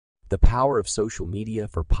The power of social media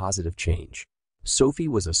for positive change. Sophie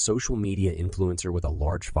was a social media influencer with a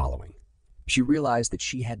large following. She realized that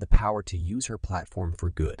she had the power to use her platform for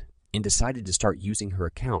good and decided to start using her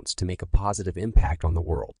accounts to make a positive impact on the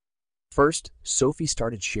world. First, Sophie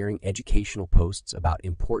started sharing educational posts about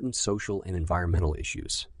important social and environmental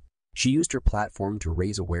issues. She used her platform to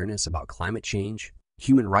raise awareness about climate change,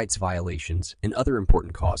 human rights violations, and other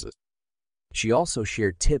important causes. She also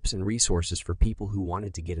shared tips and resources for people who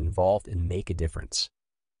wanted to get involved and make a difference.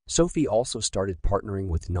 Sophie also started partnering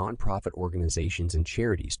with nonprofit organizations and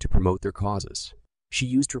charities to promote their causes. She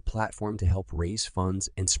used her platform to help raise funds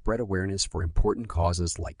and spread awareness for important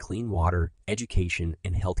causes like clean water, education,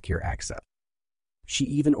 and healthcare access. She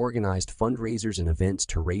even organized fundraisers and events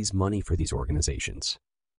to raise money for these organizations.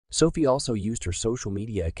 Sophie also used her social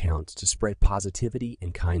media accounts to spread positivity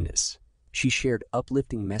and kindness. She shared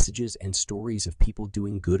uplifting messages and stories of people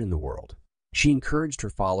doing good in the world. She encouraged her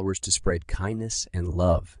followers to spread kindness and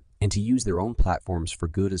love and to use their own platforms for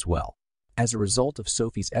good as well. As a result of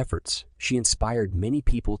Sophie's efforts, she inspired many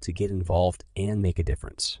people to get involved and make a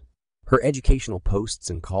difference. Her educational posts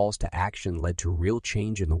and calls to action led to real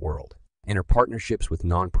change in the world, and her partnerships with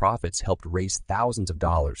nonprofits helped raise thousands of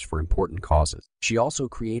dollars for important causes. She also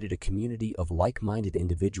created a community of like-minded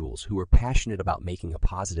individuals who were passionate about making a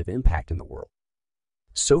positive impact in the world.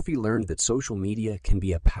 Sophie learned that social media can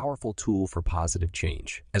be a powerful tool for positive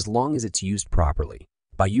change as long as it's used properly.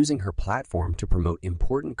 By using her platform to promote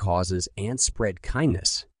important causes and spread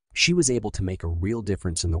kindness, she was able to make a real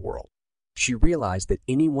difference in the world. She realized that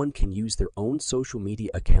anyone can use their own social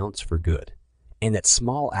media accounts for good, and that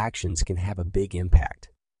small actions can have a big impact.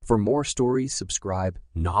 For more stories, subscribe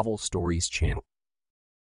Novel Stories channel.